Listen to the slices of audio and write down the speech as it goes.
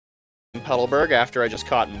Petalburg after I just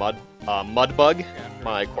caught Mudbug,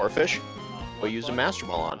 my core fish. We'll use a Master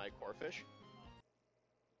Ball on.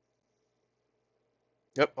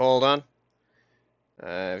 Yep, hold on.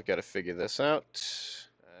 I've got to figure this out.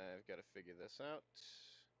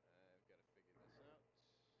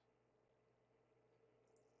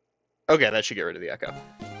 Okay, that should get rid of the echo.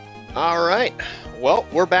 Alright, well,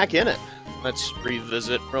 we're back in it. Let's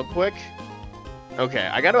revisit real quick. Okay,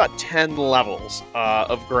 I got about 10 levels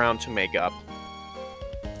of ground to make up.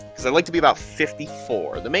 Because I'd like to be about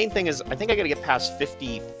 54. The main thing is, I think I gotta get past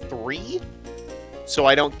 53, so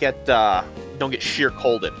I don't get sheer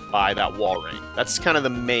colded by that wall ring. That's kind of the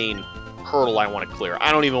main hurdle I want to clear.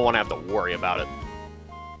 I don't even want to have to worry about it.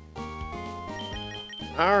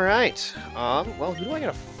 Alright, well, who do I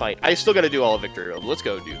gotta fight? I still gotta do all of Victory Road. Let's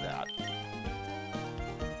go do that.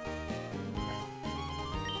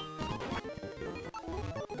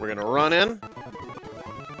 We're gonna run in.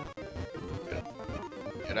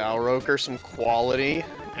 Get Al Roker some quality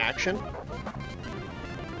action.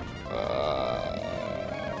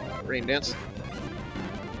 Rain Dance.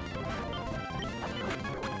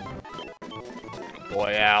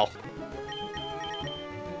 Boy, Al.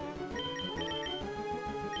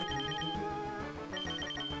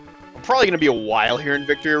 I'm probably going to be a while here in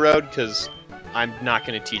Victory Road, because I'm not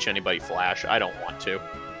going to teach anybody Flash. I don't want to.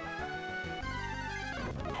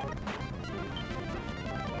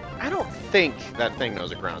 I don't think that thing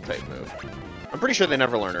knows a ground-type move. I'm pretty sure they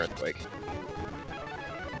never learn Earthquake.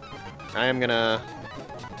 I am gonna...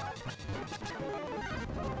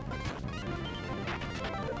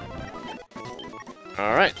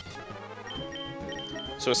 Alright.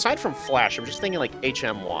 So aside from Flash, I'm just thinking like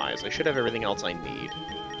HM-wise. I should have everything else I need.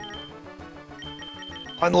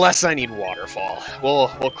 Unless I need Waterfall. We'll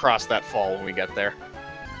cross that fall when we get there.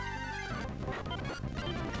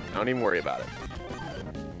 Don't even worry about it.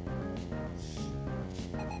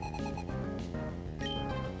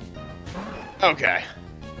 Okay.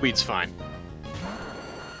 Weed's fine.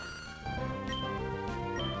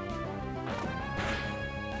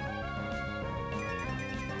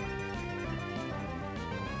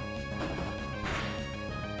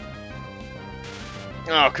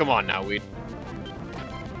 Oh, come on now, Weed.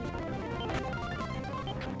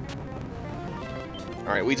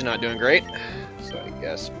 Alright, Weed's not doing great. So I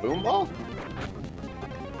guess Boom Ball?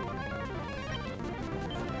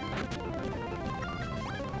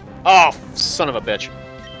 Oh, son of a bitch.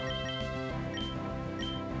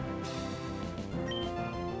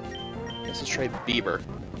 Guess let's try Bieber.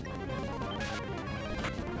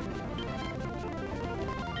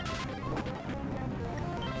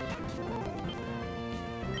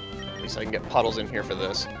 At least I can get Puddles in here for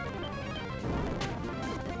this.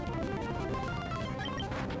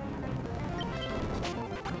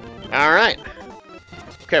 Alright.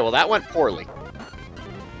 Okay, well that went poorly.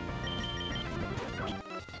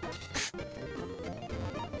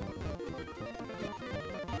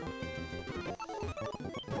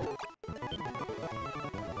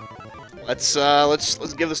 Let's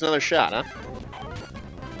give this another shot, huh?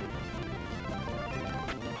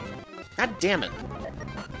 God damn it.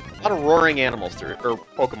 A lot of roaring animals through, or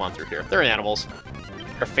Pokemon through here. They're animals.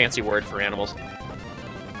 They're a fancy word for animals.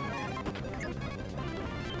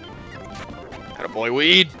 Attaboy,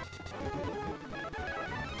 Weed!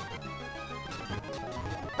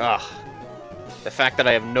 Ugh. The fact that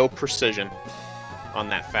I have no precision on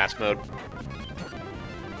that fast mode.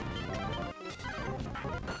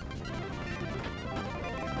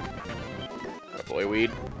 Attaboy,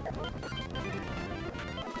 Weed.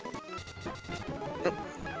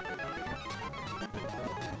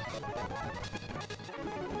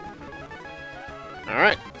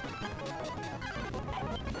 Alright.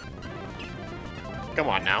 Come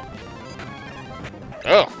on now.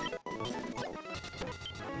 Oh!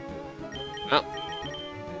 Well,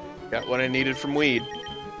 got what I needed from Weed.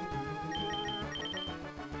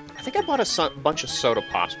 I think I bought a bunch of soda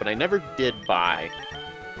pops, but I never did buy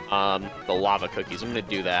the lava cookies. I'm gonna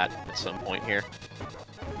do that at some point here.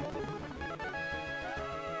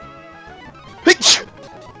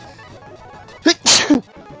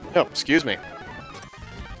 Oh, excuse me.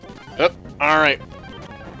 Oh, alright.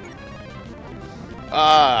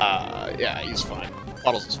 Yeah, he's fine.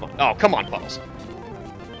 Puddles is fine. Oh, come on, Puddles.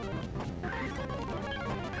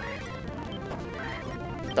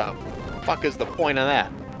 What the fuck is the point of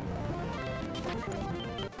that?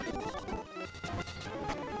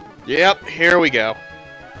 Yep, here we go.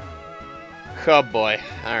 Oh boy.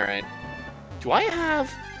 Alright. Do I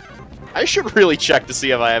have... I should really check to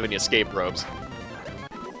see if I have any escape ropes.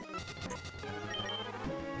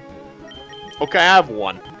 Okay, I have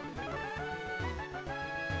one.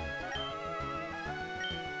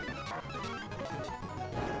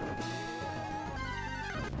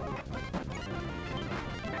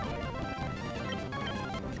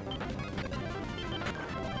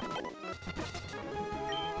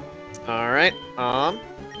 Alright, I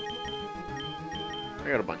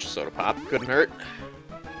got a bunch of soda pop. Couldn't hurt.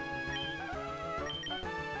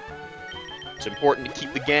 It's important to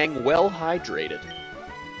keep the gang well hydrated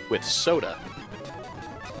with soda.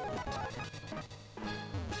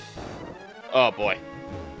 Oh boy.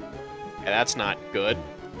 Yeah, that's not good.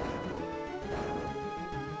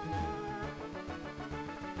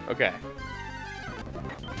 Okay.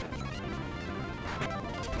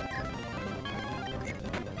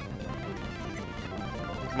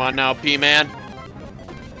 Come on now, P-Man.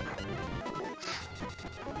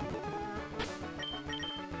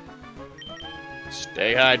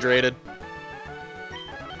 Stay hydrated.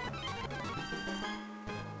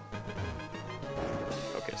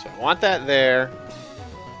 Okay, so I want that there.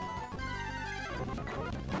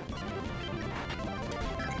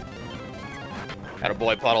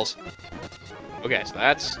 Attaboy, Puddles. Okay, so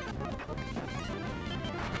that's...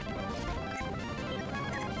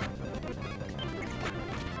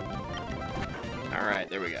 Alright,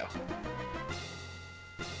 there we go.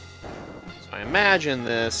 So I imagine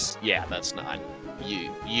this... Yeah, that's not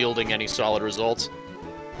yielding any solid results.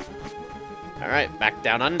 Alright, back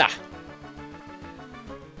down under.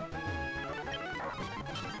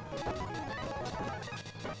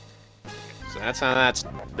 So that's how that's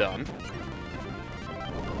done.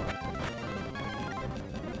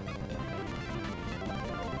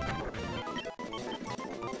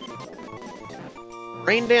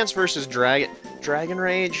 Rain Dance versus Dragon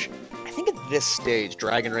Rage. I think at this stage,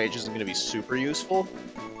 Dragon Rage isn't going to be super useful.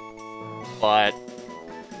 But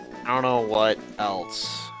I don't know what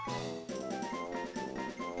else.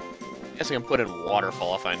 I guess I can put in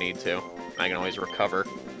Waterfall if I need to. I can always recover.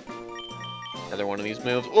 Another one of these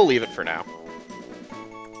moves. We'll leave it for now.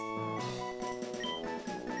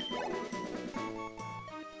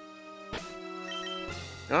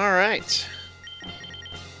 Alright.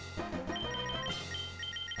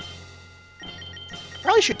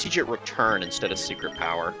 Probably should teach it Return instead of Secret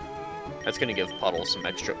Power. That's gonna give Puddle some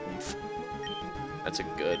extra oomph. That's a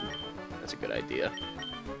good idea.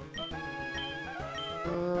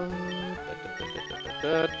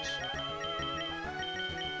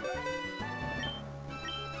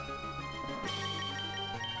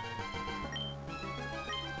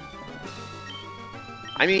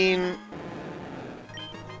 I mean,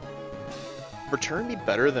 Return be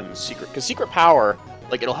better than Secret, because Secret Power,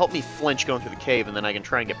 like, it'll help me flinch going through the cave, and then I can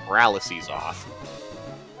try and get paralyses off.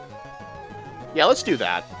 Yeah, let's do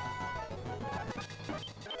that.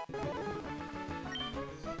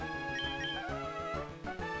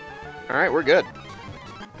 Alright, we're good.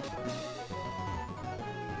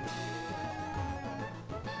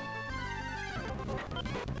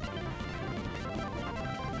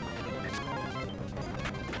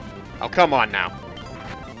 Oh, come on now.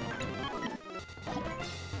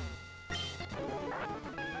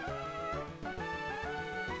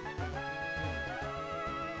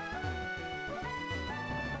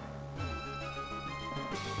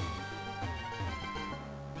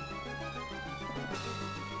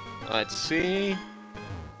 Let's see.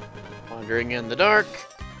 Wandering in the dark.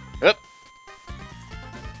 Yep.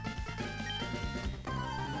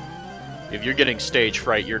 If you're getting stage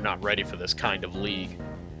fright, you're not ready for this kind of league.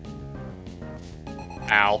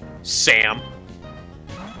 Ow. Sam.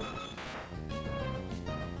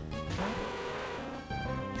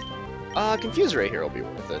 Confuse Ray here will be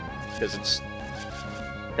worth it, because it's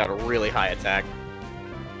got a really high attack.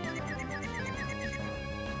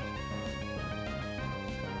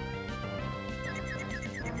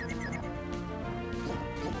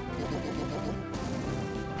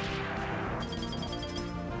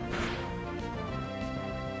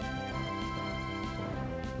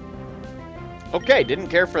 Okay, didn't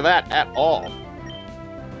care for that at all.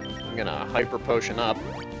 I'm gonna Hyper Potion up.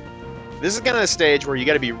 This is kind of a stage where you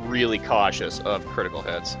gotta be really cautious of critical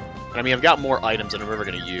hits. I mean, I've got more items than I'm ever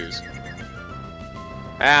gonna use.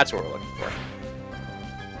 That's what we're looking for.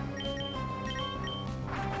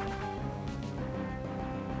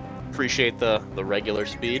 Appreciate the regular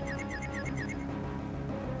speed.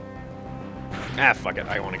 Ah, fuck it.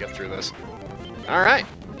 I want to get through this. Alright.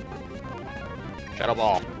 Shadow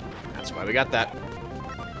Ball. That's why we got that.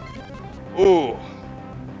 Ooh.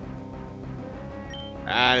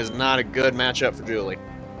 That is not a good matchup for Julie.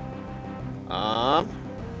 Yeah,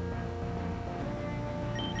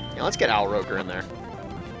 let's get Owl Roker in there.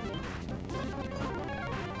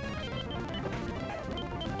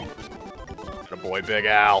 Good boy, Big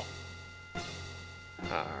Al.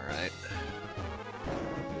 Alright.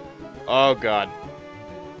 Oh, God.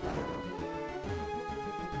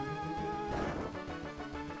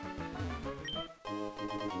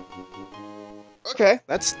 Okay,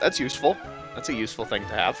 that's useful. That's a useful thing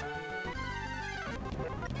to have.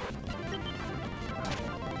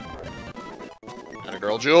 Atta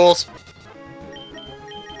girl, Jules.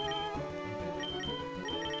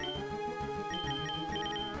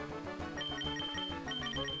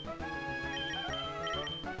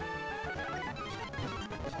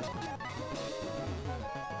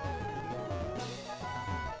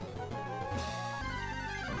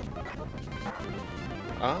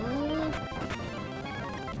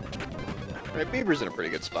 Right, Beaver's in a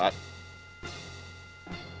pretty good spot.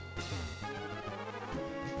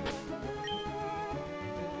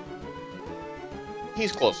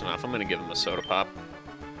 He's close enough. I'm gonna give him a soda pop.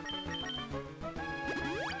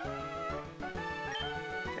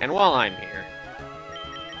 And while I'm here,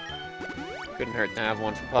 couldn't hurt to have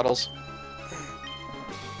one for Puddles.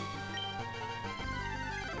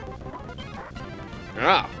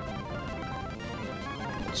 Ah.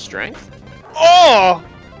 Strength? Oh!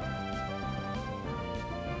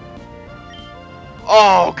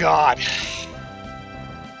 Oh, God.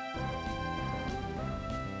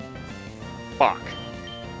 Fuck.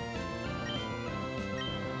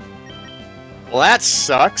 Well, that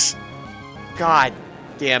sucks. God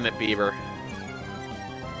damn it, Beaver.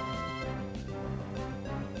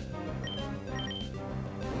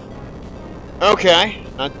 Okay,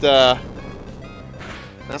 not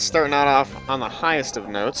starting out off on the highest of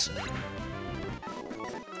notes.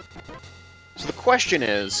 So the question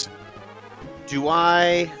is, do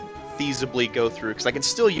I feasibly go through, because I can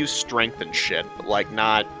still use strength and shit, but like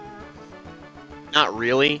not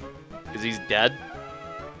really, because he's dead.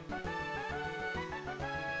 I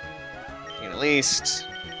can at least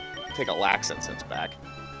take a laxant since back.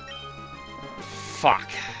 Fuck.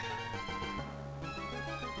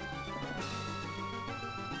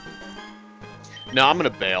 No, I'm gonna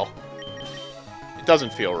bail. It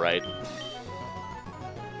doesn't feel right.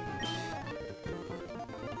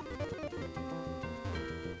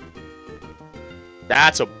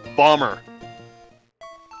 That's a bummer.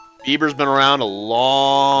 Bieber's been around a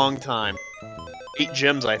long time. 8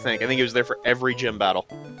 gyms, I think. I think he was there for every gym battle.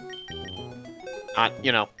 Not,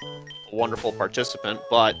 you know, a wonderful participant,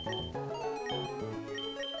 but...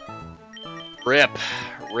 Rip.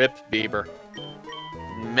 Rip Bieber.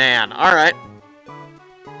 Man, alright.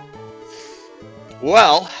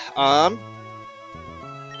 Well,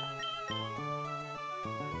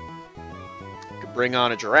 could bring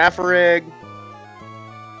on a giraffe rig.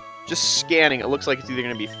 Just scanning, it looks like it's either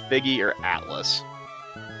going to be Figgy or Atlas.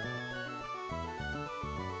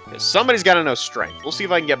 Okay, somebody's got to know strength. We'll see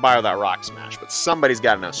if I can get by with that rock smash, but somebody's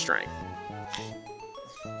got to know strength.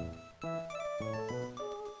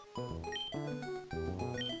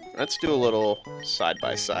 Let's do a little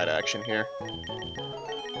side-by-side action here.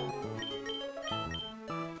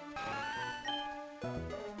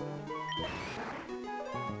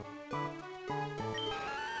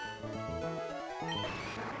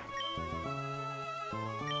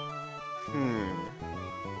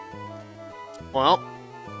 Well,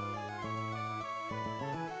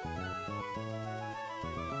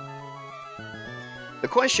 the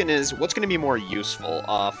question is, what's going to be more useful,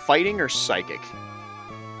 fighting or psychic?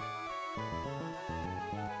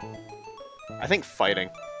 I think fighting.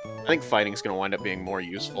 I think fighting's going to wind up being more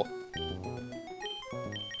useful.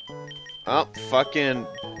 Oh, fucking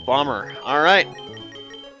bummer. Alright.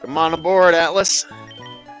 Come on aboard, Atlas.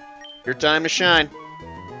 Your time to shine.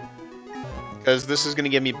 Because this is going to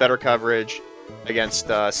give me better coverage against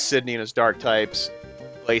Sydney and his dark types,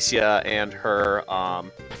 Glacia and her,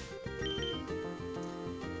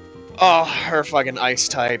 her fucking ice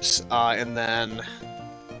types, and then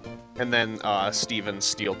Steven's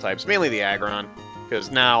steel types, mainly the Aggron, because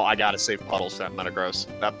now I gotta save Puddles to that Metagross.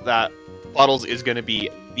 That Puddles is gonna be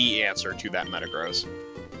the answer to that Metagross.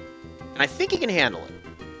 And I think he can handle it.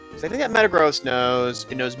 Because I think that Metagross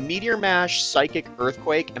knows Meteor Mash, Psychic,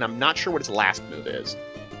 Earthquake, and I'm not sure what its last move is.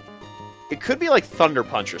 It could be like Thunder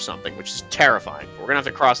Punch or something, which is terrifying. We're gonna have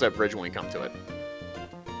to cross that bridge when we come to it.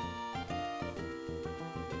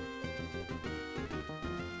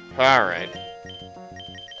 Alright.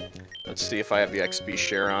 Let's see if I have the XP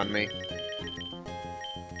share on me.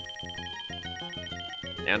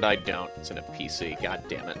 And I don't. It's in a PC. God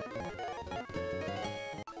damn it.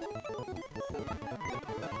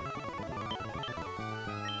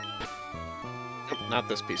 Nope, not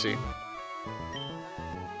this PC.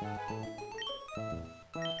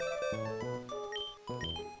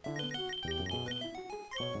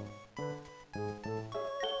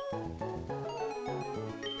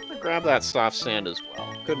 Grab that soft sand as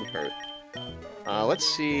well. Couldn't hurt. Let's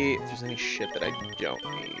see if there's any shit that I don't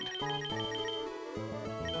need.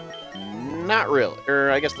 not really.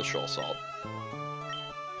 Or I guess the shoal salt.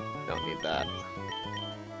 Don't need that.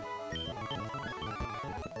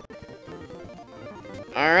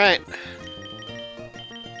 Alright.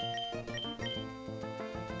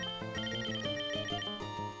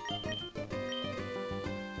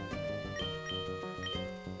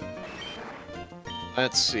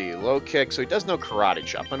 Let's see, low kick, so he does no karate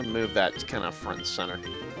chop. I'm gonna move that kind of front and center.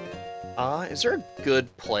 Is there a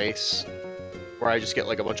good place where I just get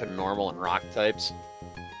like a bunch of normal and rock types?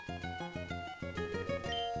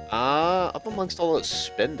 Up amongst all those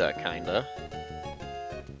Spinda, kinda.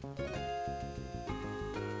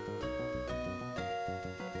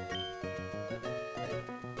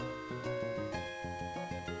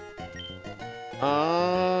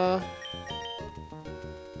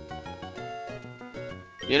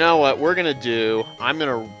 You know what we're gonna do? I'm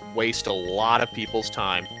gonna waste a lot of people's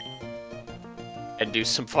time and do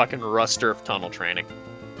some fucking Rusturf tunnel training.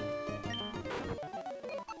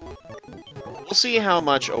 We'll see how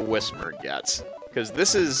much a Whisper gets, because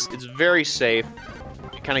it's very safe.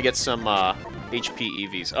 You kind of get some HP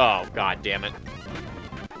EVs. Oh, god damn it.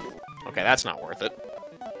 Okay, that's not worth it.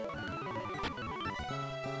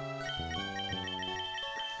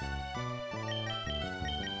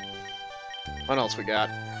 What else we got?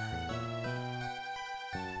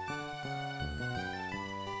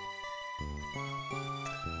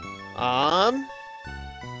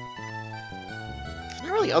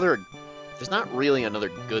 There's not really another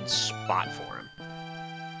good spot for him.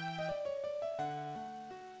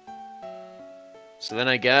 So then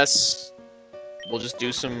I guess we'll just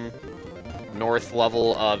do some north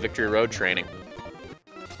level Victory Road training.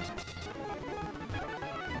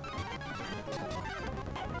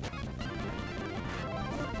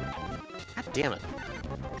 God damn it.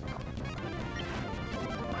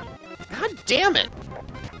 God damn it!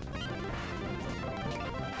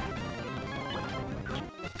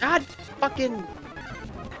 God fucking...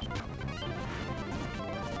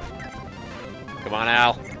 Come on,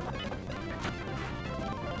 Al.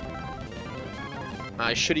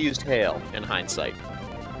 I should have used Hail in hindsight.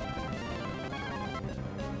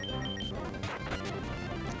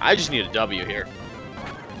 I just need a W here.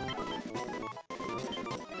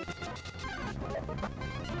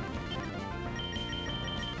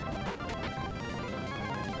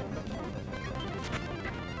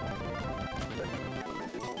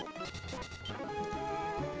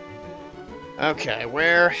 Okay,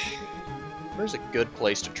 where's a good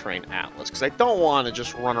place to train Atlas? Because I don't want to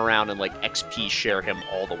just run around and, like, XP share him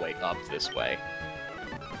all the way up this way.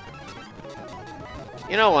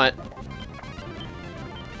 You know what?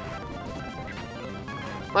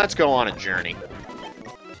 Let's go on a journey.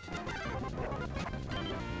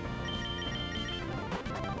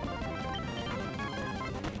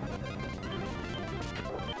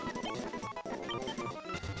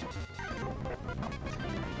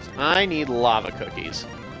 I need lava cookies.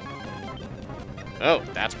 Oh,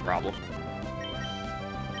 that's a problem.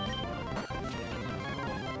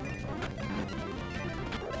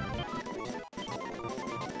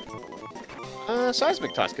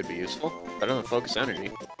 Seismic toss could be useful. Better than focus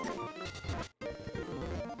energy.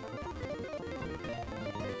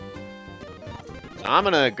 So I'm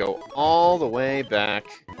gonna go all the way back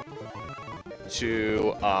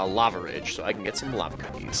to Lava Ridge so I can get some lava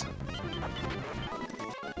cookies.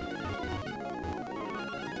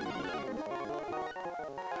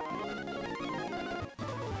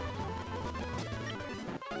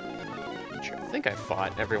 I think I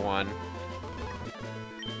fought everyone.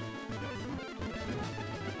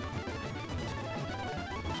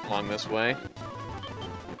 Along this way.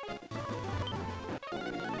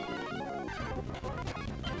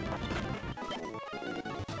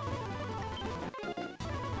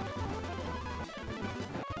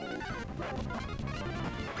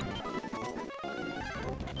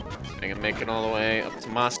 I can make it all the way up to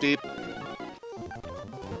Moss Deep.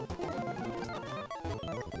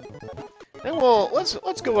 And well, let's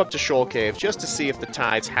go up to Shoal Cave just to see if the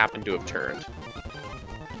tides happen to have turned.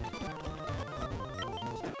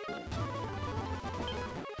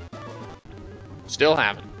 Still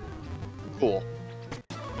haven't. Cool.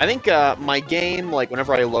 I think my game, like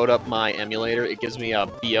whenever I load up my emulator, it gives me a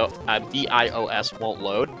BIOS won't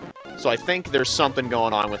load. So I think there's something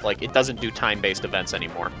going on with, like, it doesn't do time-based events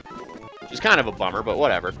anymore. Which is kind of a bummer, but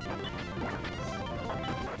whatever.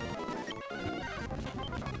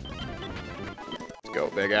 Let's go,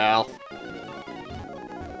 Big Al.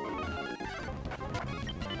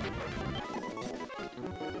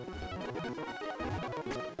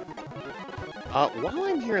 While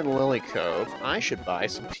I'm here in Lily Cove, I should buy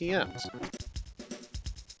some PMs.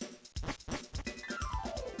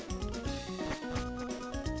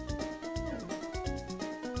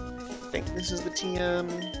 think this is the TM.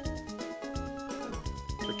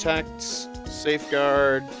 Protect,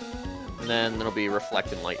 Safeguard, and then there'll be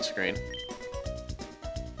Reflect and Light Screen.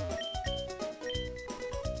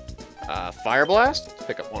 Fire Blast,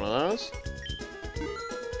 pick up one of those.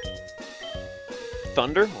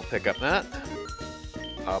 Thunder, we'll pick up that.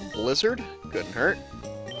 Blizzard, couldn't hurt.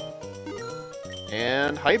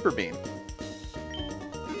 And Hyper Beam.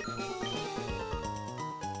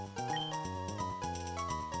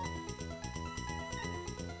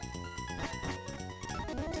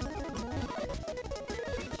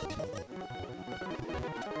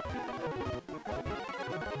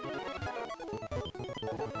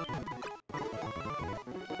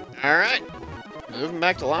 Alright, moving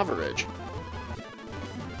back to Lava Ridge.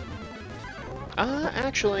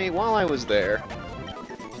 Actually, while I was there...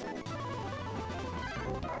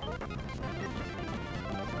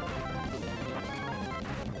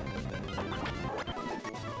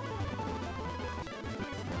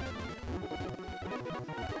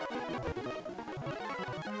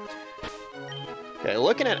 Okay,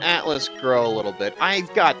 looking at Atlas grow a little bit,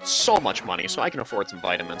 I've got so much money, so I can afford some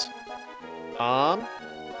vitamins.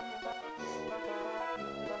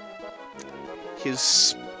 His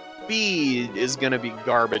speed is gonna be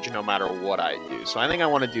garbage no matter what I do, so I think I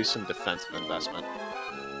want to do some defensive investment.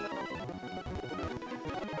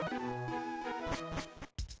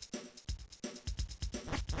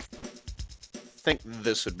 I think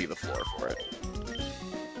this would be the floor for it.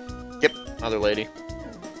 Yep, other lady.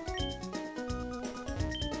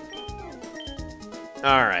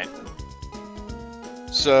 Alright.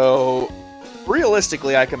 So,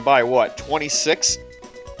 realistically, I can buy, what, 26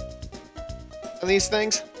 of these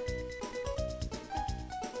things?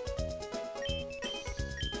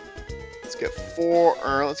 Let's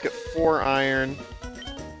get four iron.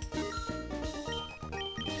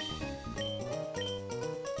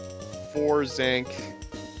 Four zinc.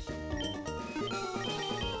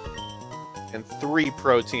 And 3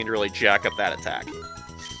 protein to really jack up that attack.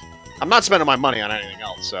 I'm not spending my money on anything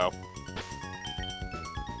else, so...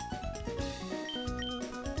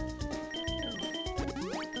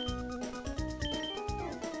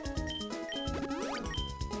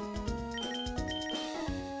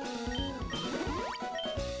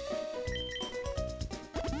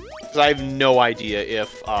 I have no idea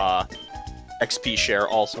if XP share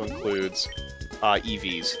also includes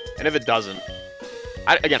EVs. And if it doesn't...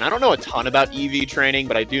 Again, I don't know a ton about EV training,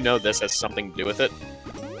 but I do know this has something to do with it.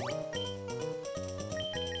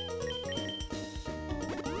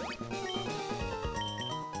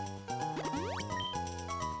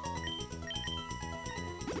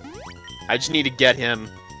 I just need to get him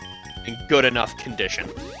in good enough condition.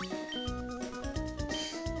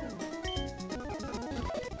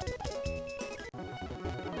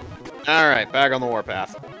 Alright, back on the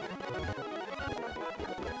warpath.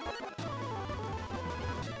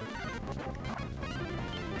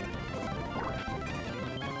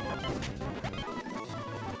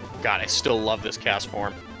 God, I still love this cast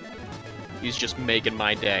form. He's just making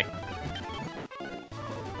my day.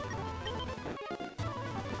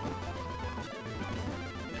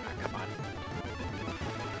 Come on.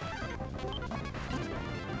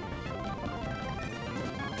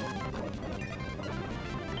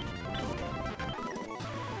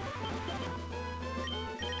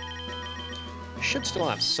 I should still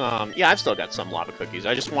have some. Yeah, I've still got some lava cookies.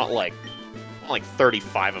 I just want like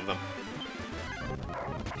 35 of them.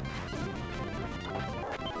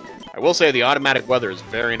 I will say the automatic weather is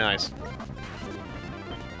very nice.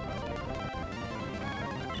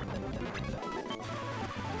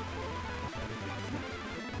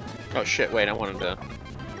 Oh shit, wait, I wanted to...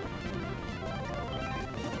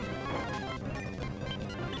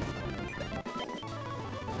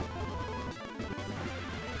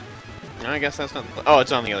 I guess that's not... Oh,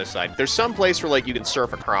 it's on the other side. There's some place where, like, you can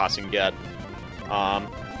surf across and get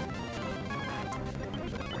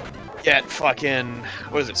fucking...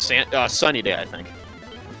 What is it? Sunny Day, I think.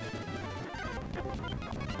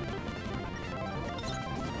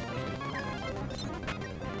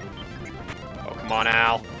 Oh, come on,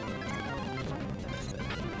 Al.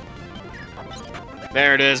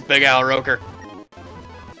 There it is, Big Al Roker.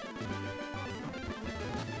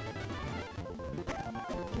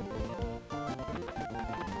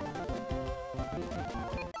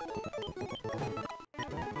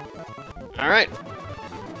 Alright.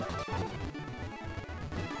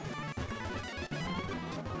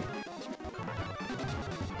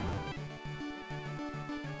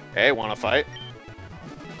 Hey, wanna fight?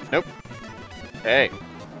 Nope. Hey.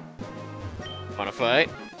 Wanna fight?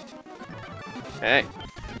 Hey.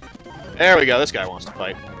 There we go, this guy wants to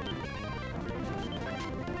fight.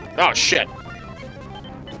 Oh, shit.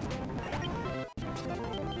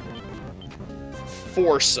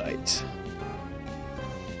 Foresight.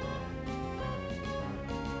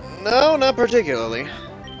 No, not particularly.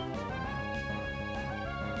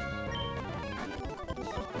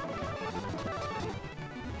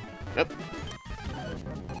 Nope.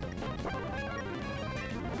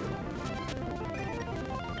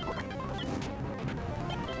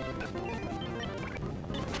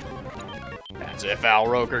 As if Al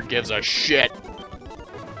Roker gives a shit.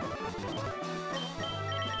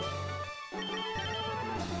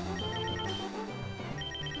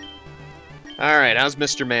 Alright, how's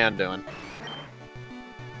Mr. Man doing?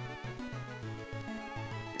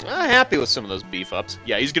 Happy with some of those beef-ups.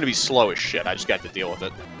 Yeah, he's gonna be slow as shit. I just got to deal with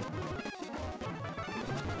it.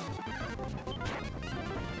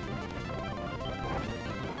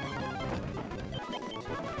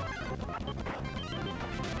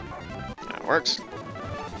 That works.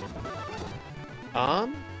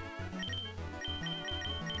 I'm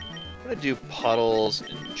gonna do Puddles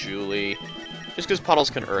and Julie. Just because Puddles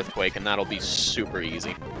can Earthquake, and that'll be super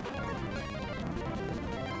easy.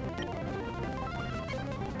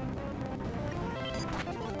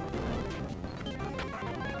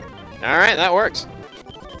 Alright, that works.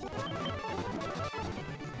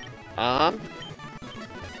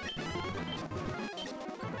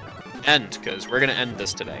 End, because we're gonna end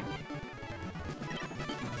this today.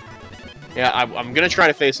 Yeah, I'm gonna try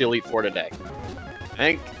to face the Elite Four today.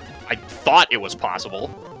 I thought it was possible,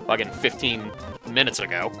 fucking 15 minutes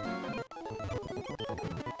ago.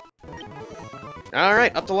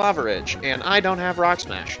 Alright, up to Lava Ridge, and I don't have Rock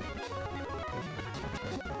Smash.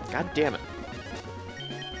 God damn it.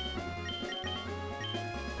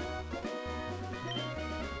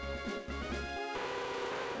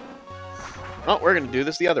 Well, we're gonna do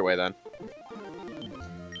this the other way then.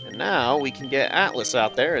 And now we can get Atlas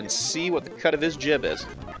out there and see what the cut of his jib is.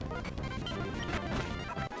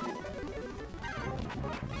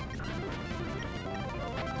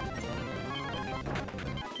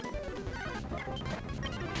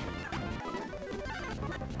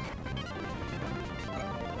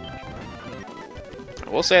 I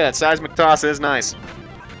will say that seismic toss is nice.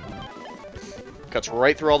 Cuts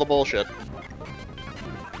right through all the bullshit.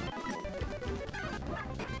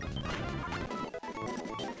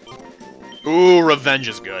 Ooh, Revenge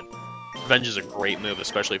is good. Revenge is a great move,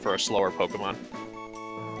 especially for a slower Pokemon.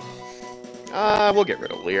 We'll get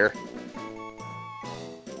rid of Leer.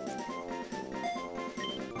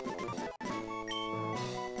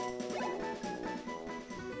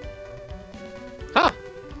 Huh!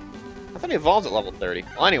 I thought he evolved at level 30.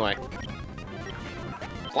 Well, anyway.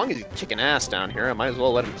 As long as he's kicking ass down here, I might as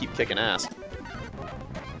well let him keep kicking ass.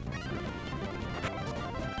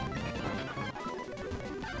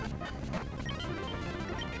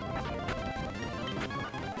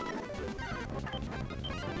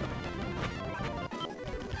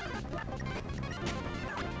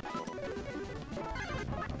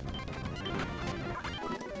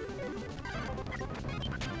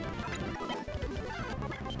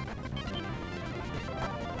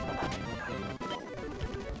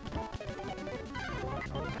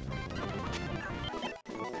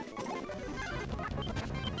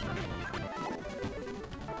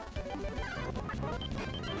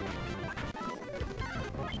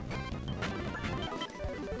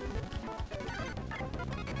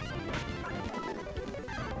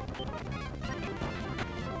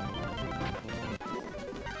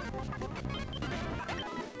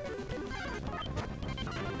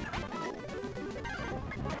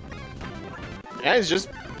 Yeah, he's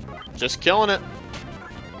just killing it.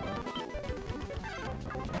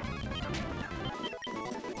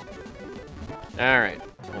 Alright,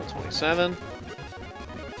 level 27.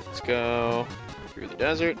 Let's go through the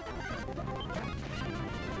desert.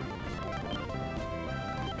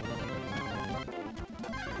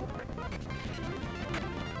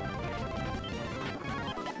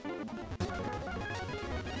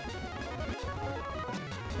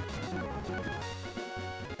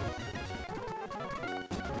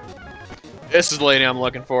 This is the lady I'm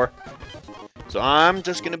looking for. So I'm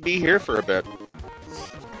just gonna be here for a bit.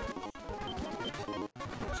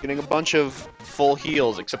 Just getting a bunch of full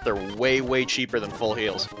heals, except they're way, way cheaper than full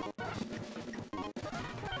heals.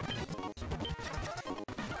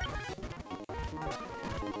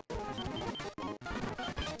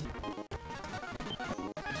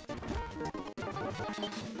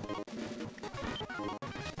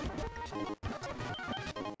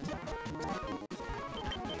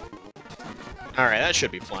 Alright, that should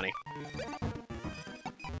be plenty.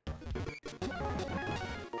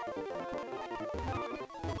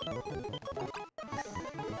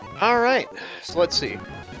 Alright, so let's see.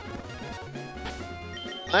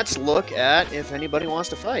 Let's look at if anybody wants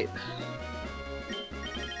to fight.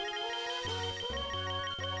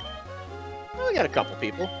 Well, we got a couple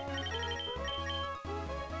people.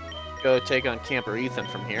 Go take on Camper Ethan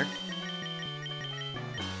from here.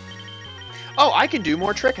 Oh, I can do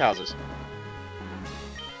more trick houses.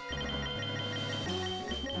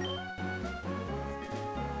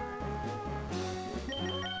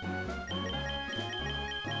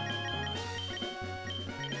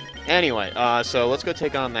 Anyway, so let's go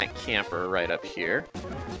take on that camper right up here.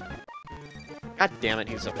 God damn it,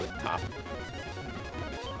 he's up at the top.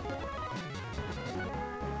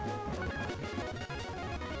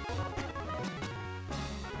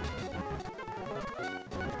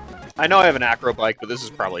 I know I have an acro bike, but this is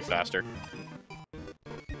probably faster.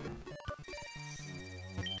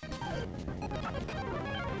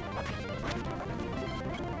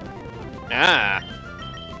 Ah!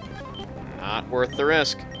 Not worth the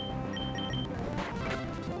risk.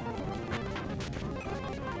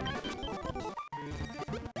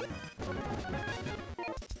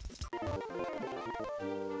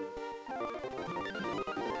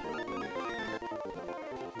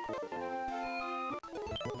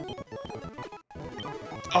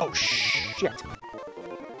 Oh, shit.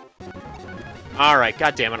 Alright,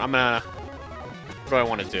 goddammit, I'm gonna... What do I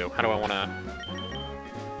want to do? How do I want to...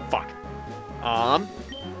 Fuck. I'm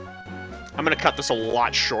gonna cut this a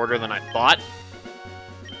lot shorter than I thought.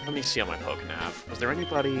 Let me see on my poke nav. Was there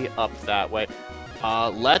anybody up that way?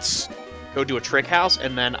 Let's go do a trick house,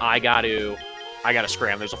 and then I gotta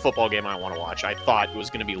scram. There's a football game I want to watch. I thought it was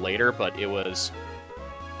gonna be later, but it was...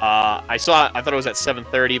 I thought it was at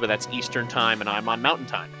 7:30, but that's Eastern time, and I'm on Mountain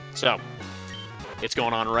time. So, it's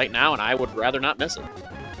going on right now, and I would rather not miss it.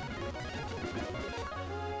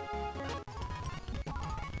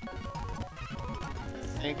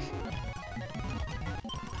 I think...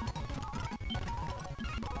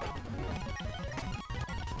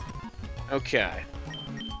 Okay.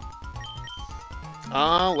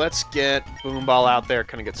 Let's get Boomball out there,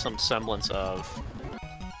 kind of get some semblance of...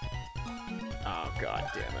 Oh, god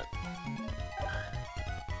damn it.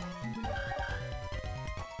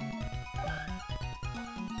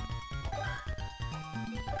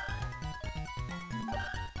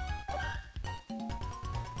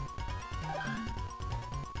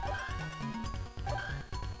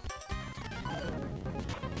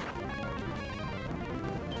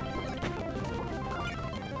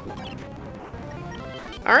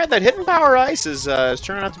 Alright, that hidden power ice is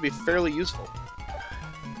turning out to be fairly useful.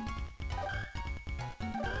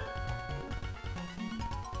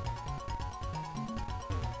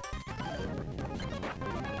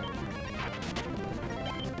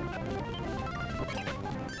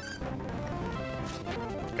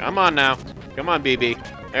 Come on now. Come on,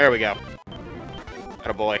 BB. There we go.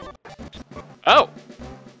 Attaboy. Oh!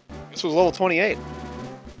 This was level 28.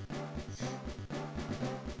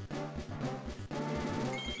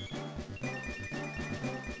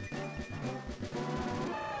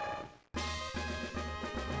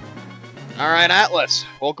 Alright, Atlas.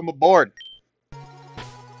 Welcome aboard.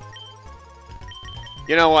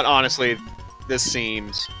 You know what, honestly, this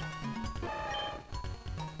seems...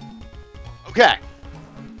 Okay.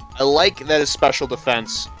 I like that his special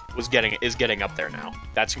defense is getting up there now.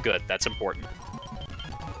 That's good. That's important.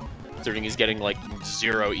 Considering he's getting, like,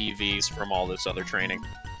 0 EVs from all this other training.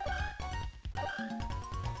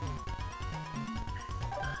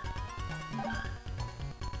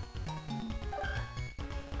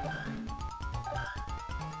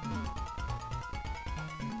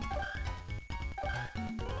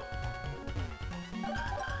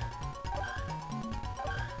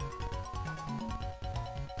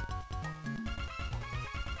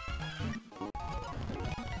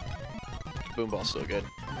 Boomball's so good.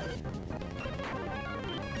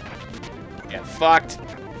 Get fucked.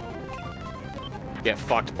 Get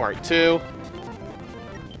fucked part 2.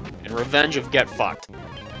 And Revenge of Get Fucked.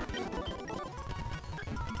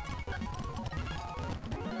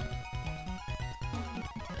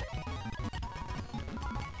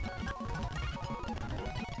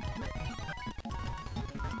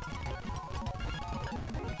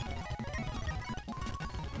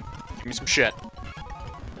 Give me some shit.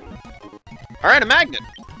 Alright, a magnet!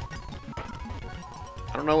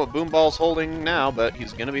 I don't know what Boomball's holding now, but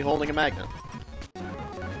he's gonna be holding a magnet.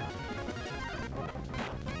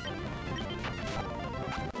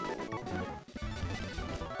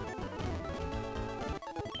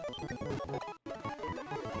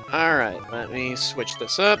 Alright, let me switch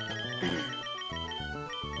this up.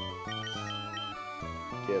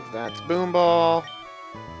 Give that to Boomball.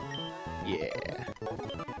 Yeah.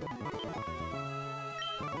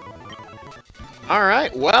 All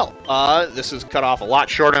right, well, this is cut off a lot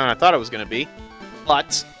shorter than I thought it was going to be,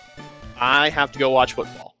 but I have to go watch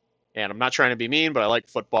football. And I'm not trying to be mean, but I like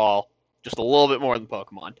football just a little bit more than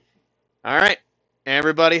Pokemon. All right,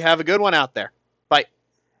 everybody have a good one out there.